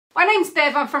My name's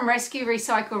Bev, I'm from Rescue,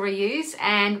 Recycle, Reuse,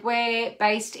 and we're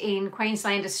based in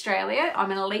Queensland, Australia.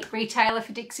 I'm an elite retailer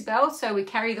for Dixie Belle, so we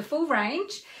carry the full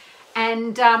range.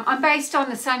 And I'm based on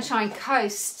the Sunshine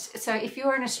Coast. So if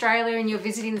you're in Australia and you're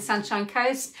visiting the Sunshine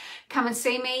Coast, come and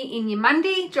see me in your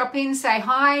Monday, drop in, say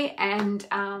hi, and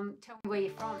tell me where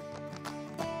you're from.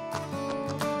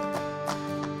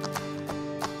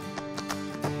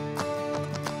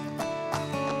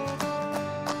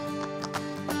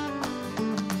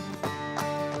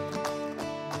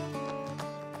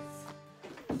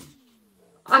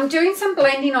 I'm doing some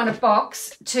blending on a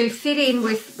box to fit in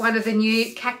with one of the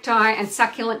new cacti and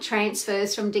succulent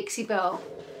transfers from Dixie Belle.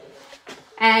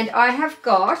 And I have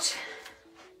got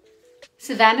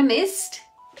Savannah Mist.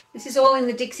 This is all in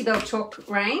the Dixie Belle chalk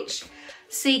range.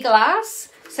 Sea Glass.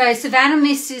 So Savannah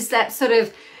Mist is that sort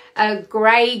of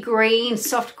grey-green,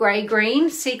 soft grey-green.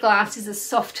 Sea Glass is a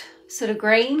soft sort of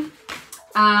green.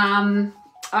 I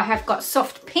have got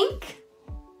Soft Pink.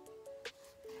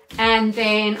 And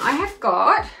then I have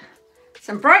got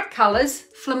some bright colours,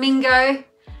 Flamingo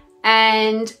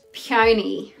and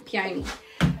Peony. And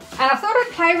I thought I'd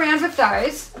play around with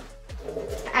those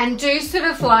and do sort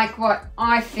of like what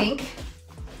I think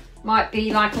might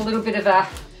be like a little bit of a, I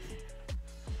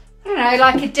don't know,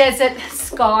 like a desert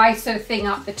sky sort of thing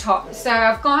up the top. So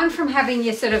I've gone from having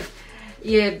your sort of,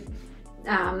 your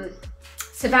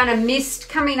Savannah Mist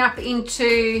coming up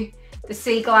into the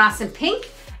Sea Glass and Pink.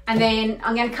 And then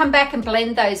I'm going to come back and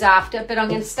blend those after, but I'm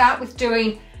going to start with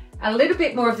doing a little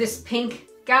bit more of this pink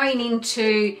going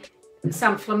into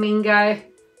some Flamingo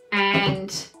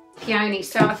and Peony.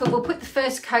 So I thought we'll put the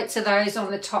first coats of those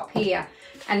on the top here,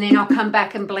 and then I'll come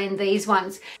back and blend these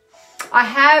ones. I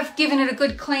have given it a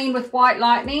good clean with White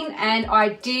Lightning, and I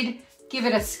did give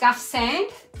it a scuff sand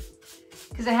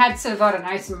because it had sort of, I don't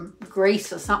know, some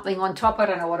grease or something on top. I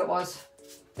don't know what it was.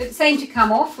 But it seemed to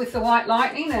come off with the White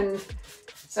Lightning, and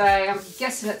so I'm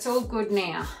guessing it's all good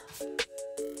now.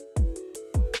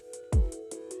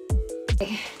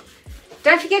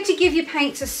 Don't forget to give your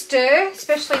paints a stir,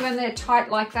 especially when they're tight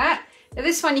like that. Now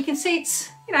this one, you can see it's,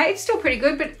 you know, it's still pretty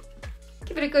good, but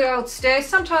give it a good old stir.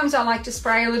 Sometimes I like to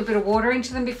spray a little bit of water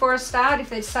into them before I start if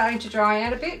they're starting to dry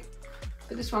out a bit,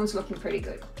 but this one's looking pretty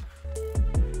good.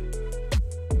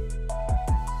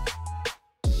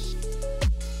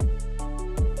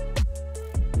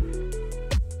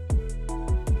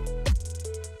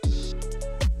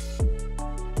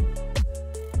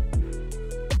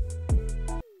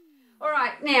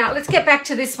 Now let's get back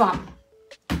to this one.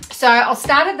 So I'll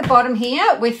start at the bottom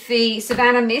here with the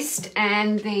Savannah Mist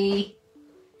and the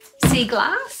Sea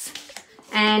Glass,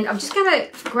 and I'm just going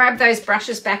to grab those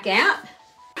brushes back out.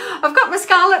 I've got my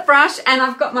Scarlet brush and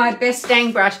I've got my Best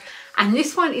Dang brush, and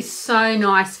this one is so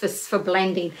nice for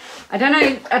blending. I don't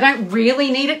know, I don't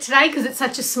really need it today because it's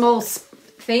such a small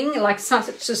thing, like such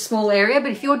a small area,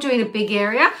 but if you're doing a big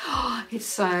area, oh, it's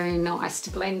so nice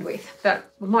to blend with,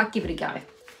 but we might give it a go.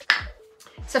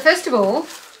 So first of all,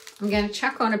 I'm going to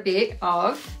chuck on a bit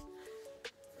of,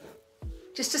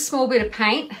 just a small bit of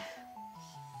paint.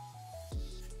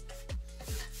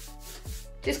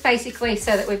 Just basically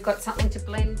so that we've got something to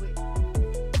blend with.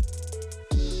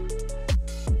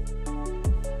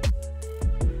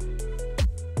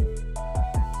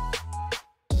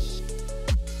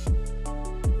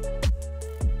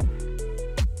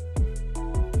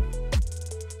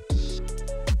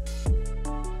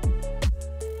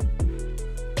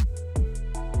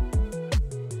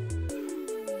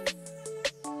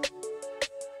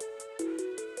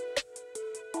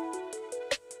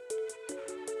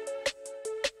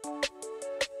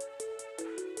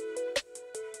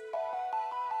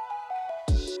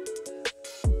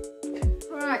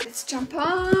 Right, let's jump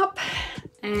up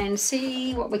and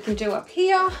see what we can do up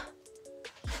here.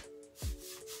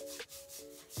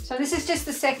 So this is just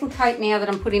the second coat now that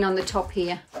I'm putting on the top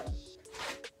here.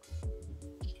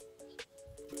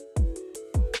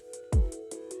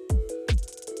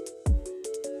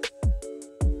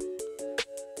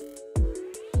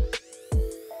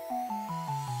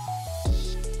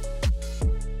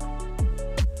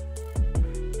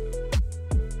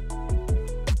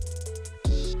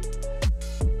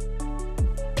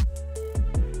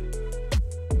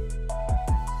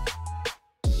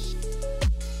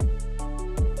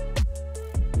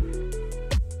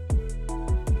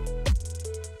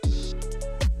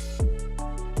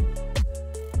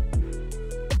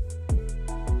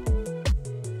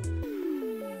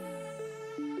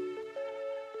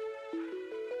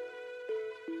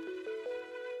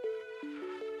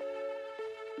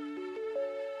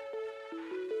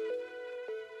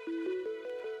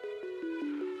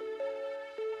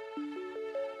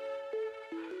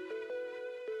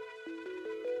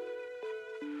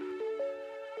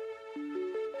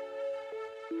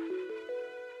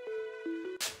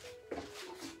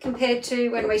 compared to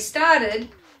when we started.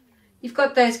 You've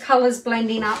got those colours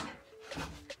blending up.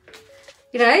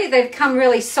 You know, they've come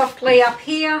really softly up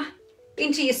here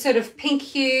into your sort of pink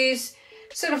hues,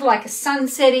 sort of like a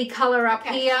sunsetty colour up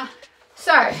here.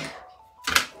 So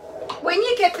when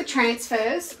you get the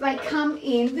transfers, they come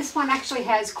in. This one actually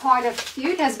has quite a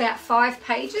few. It has about 5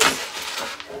 pages.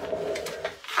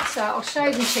 So I'll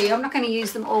show them to you. I'm not going to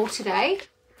use them all today,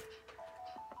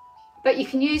 but you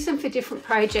can use them for different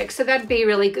projects. So that'd be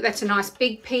really good. That's a nice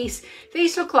big piece.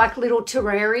 These look like little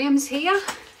terrariums here.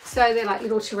 So they're like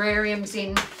little terrariums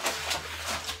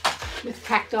with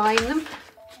cacti in them.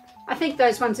 I think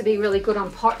those ones would be really good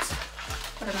on pots.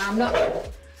 I don't know, I'm not,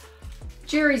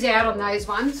 jury's out on those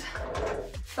ones.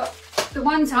 But the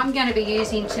ones I'm going to be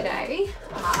using today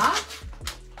are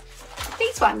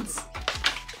these ones.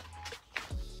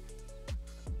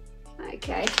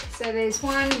 Okay, so there's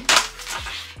 1,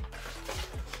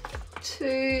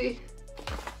 2,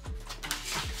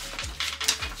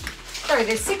 sorry,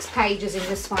 there's 6 pages in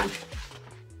this one.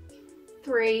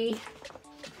 3,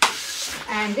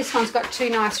 and this one's got 2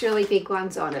 nice really big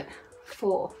ones on it.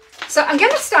 4. So I'm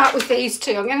going to start with these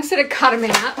 2. I'm going to sort of cut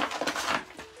them out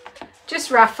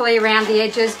just roughly around the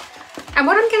edges. And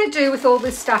what I'm going to do with all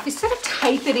this stuff is sort of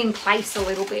tape it in place a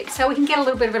little bit so we can get a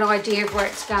little bit of an idea of where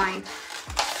it's going.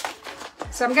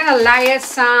 So I'm going to layer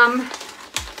some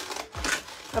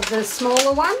of the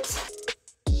smaller ones.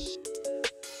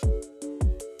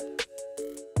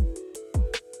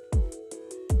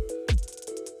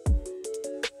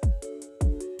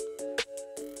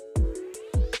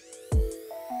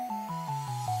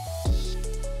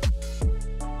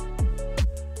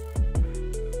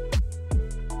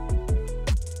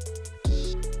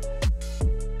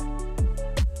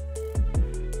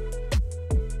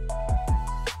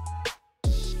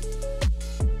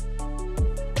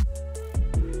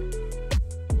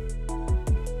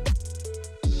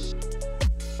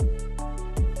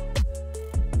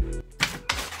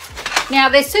 Now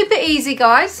they're super easy,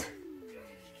 guys.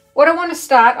 What I want to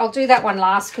start, I'll do that one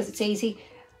last because it's easy.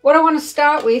 What I want to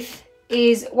start with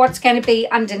is what's going to be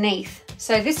underneath.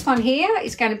 So this one here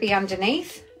is going to be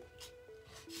underneath.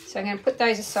 So I'm going to put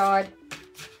those aside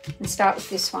and start with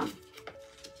this one.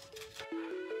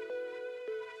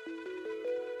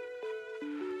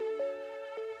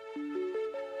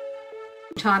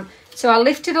 So I'll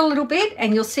lift it a little bit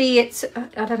and you'll see it's,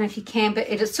 I don't know if you can, but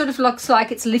it sort of looks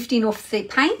like it's lifting off the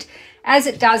paint. As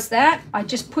it does that, I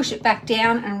just push it back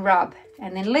down and rub,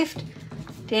 and then lift,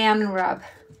 down and rub.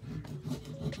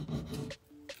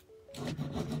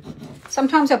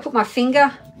 Sometimes I put my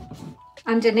finger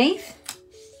underneath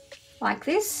like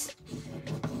this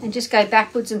and just go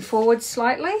backwards and forwards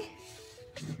slightly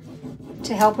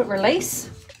to help it release.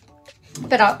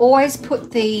 But I always put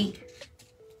the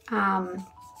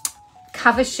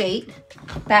cover sheet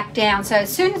back down. So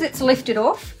as soon as it's lifted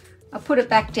off, I put it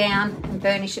back down and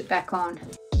burnish it back on.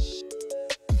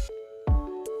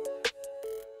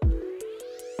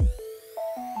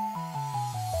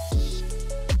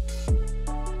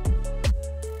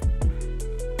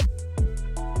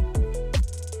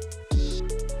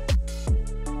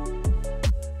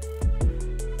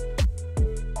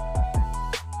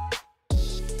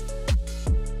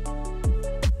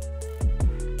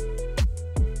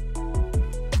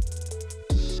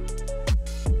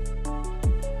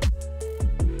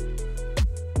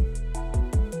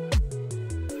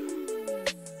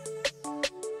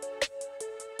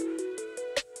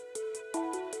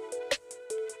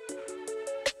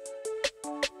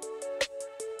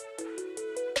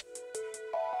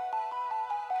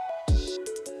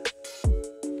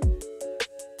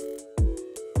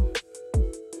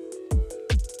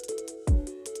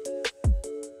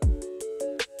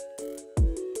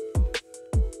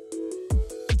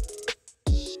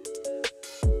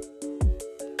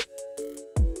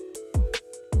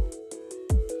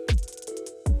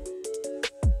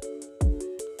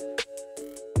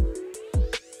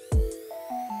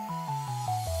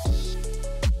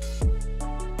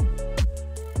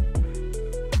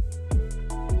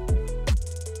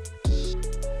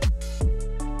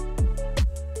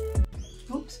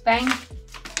 Bang.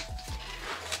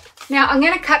 Now I'm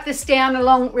going to cut this down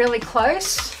along really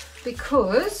close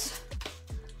because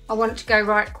I want it to go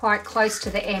right quite close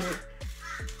to the end.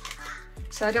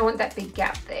 So I don't want that big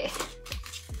gap there.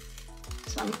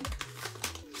 So I'm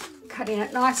cutting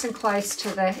it nice and close to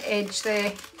the edge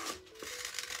there.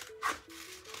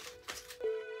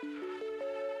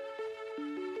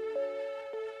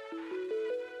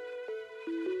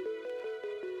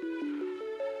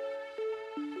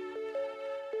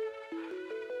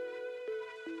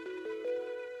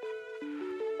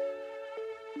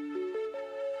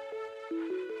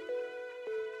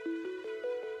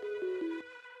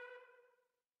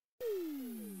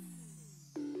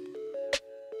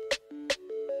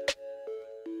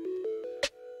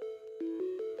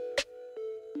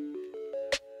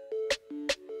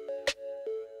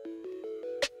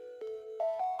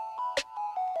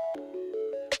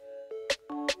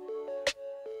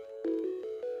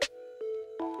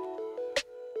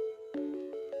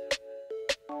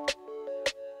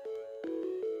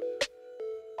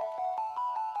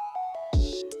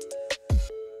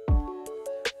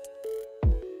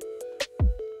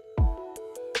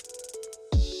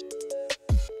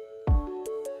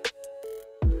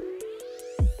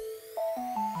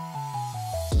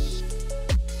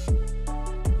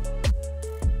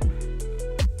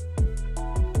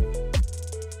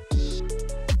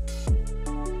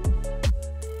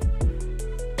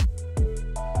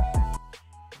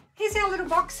 little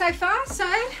box so far. So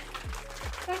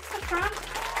that's the front.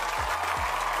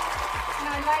 And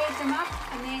I layered them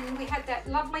up, and then we had that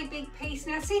lovely big piece.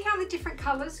 Now see how the different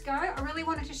colours go? I really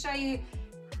wanted to show you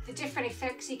the different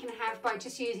effects you can have by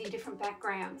just using different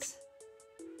backgrounds.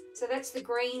 So that's the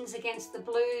greens against the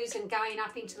blues and going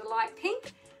up into the light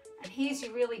pink. And here's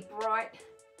your really bright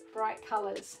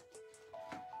colours.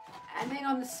 And then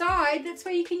on the side, that's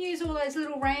where you can use all those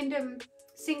little random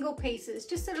single pieces.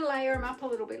 Just sort of layer them up a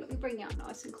little bit. Let me bring you up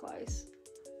nice and close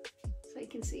so you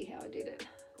can see how I did it.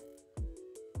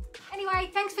 Anyway,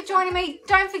 thanks for joining me.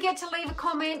 Don't forget to leave a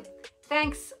comment.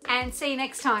 Thanks, and see you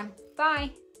next time.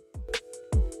 Bye.